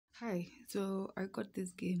Hi, so I got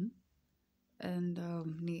this game and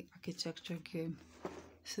the architecture game.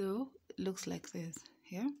 So it looks like this,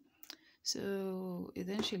 yeah. So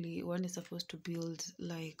essentially, one is supposed to build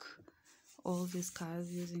like all these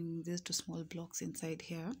cars using these two small blocks inside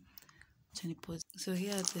here. So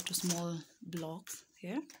here are the two small blocks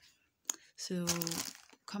here. So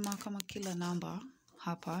kama kila number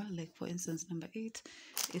hapa, like for instance number 8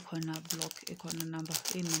 iko na block iko na number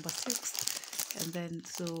number 6, and then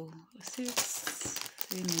so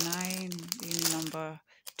 6 in 9 in number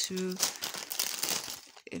 2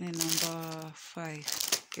 in number 5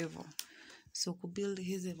 hivyo. So kubuild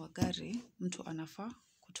hizi magari mtu anafaa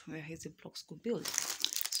kutumia hizi blocks kubuild.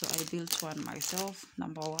 So I built one myself.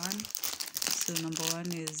 Number 1. So number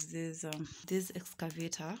 1 is this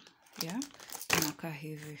excavator, yeah, inakaa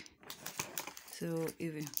hivi. So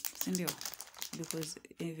hivi, sindio? Because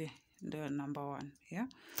hivi ndio number 1, yeah.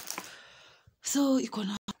 So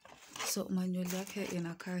so manual yake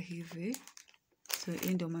inakaa hivi. So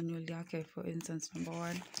hii ndio manual yake. For instance, number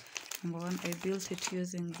 1 I built it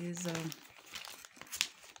using this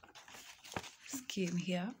scheme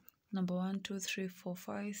here. Number 1 2 3 4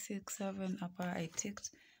 5 6 7 hapa I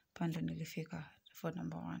ticked pande nilifika for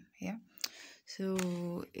number 1, yeah. So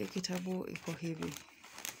hii kitabu iko hivi,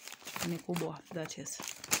 ni kubwa, that is,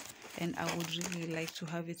 and I would really like to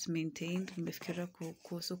have it maintained. Nimefikiria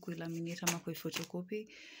kuhusu kuilaminate ama kuifotocopy,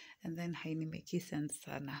 and then hainimeki sense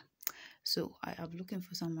sana. So I am looking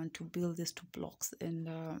for someone to build these two blocks and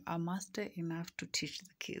a master enough to teach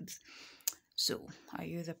the kids. So are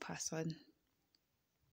you the person?